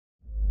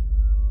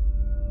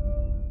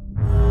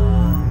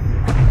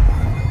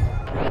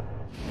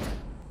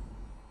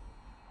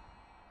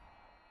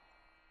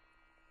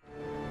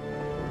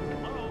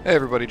Hey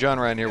everybody, John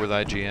Ryan here with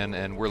IGN,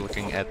 and we're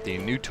looking at the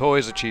new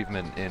toys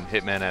achievement in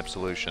Hitman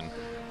Absolution.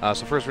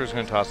 So first we're just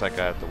going to toss that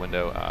guy out the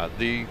window.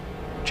 The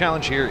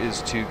challenge here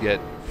is to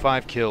get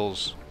 5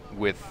 kills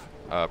with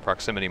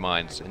proximity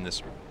mines in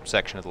this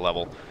section of the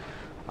level.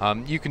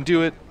 You can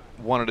do it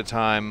one at a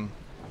time,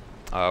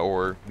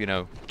 or, you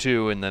know,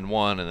 2 and then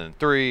 1 and then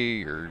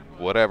 3, or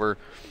whatever.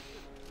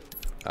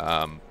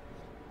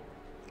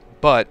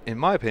 But, in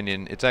my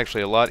opinion, it's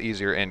actually a lot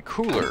easier and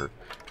cooler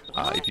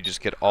if you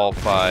just get all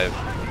 5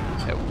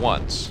 at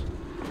once.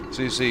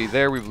 So you see,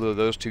 there we blew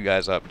those 2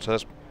 guys up, so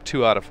that's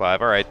 2 out of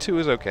 5. Alright, 2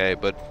 is okay,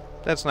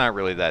 but that's not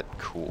really that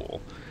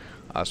cool.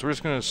 So we're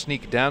just going to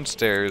sneak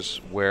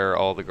downstairs where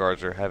all the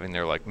guards are having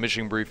their, like,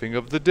 mission briefing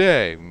of the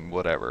day,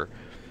 whatever.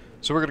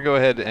 So we're going to go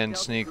ahead and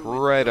sneak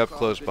right up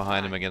close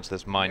behind him against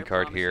this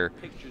minecart here,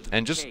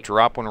 and just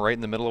drop one right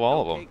in the middle of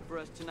all of them.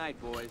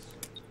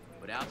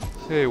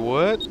 Hey,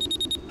 what?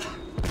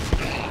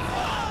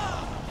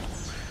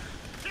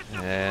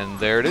 And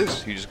there it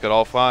is. You just got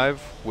all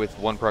 5 with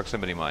 1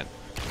 proximity mine.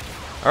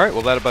 Alright,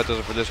 well that about does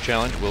it for this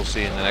challenge. We'll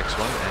see you in the next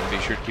one, and be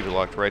sure to keep it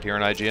locked right here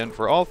on IGN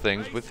for all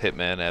things with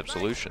Hitman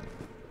Absolution.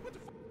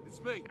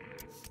 It's me.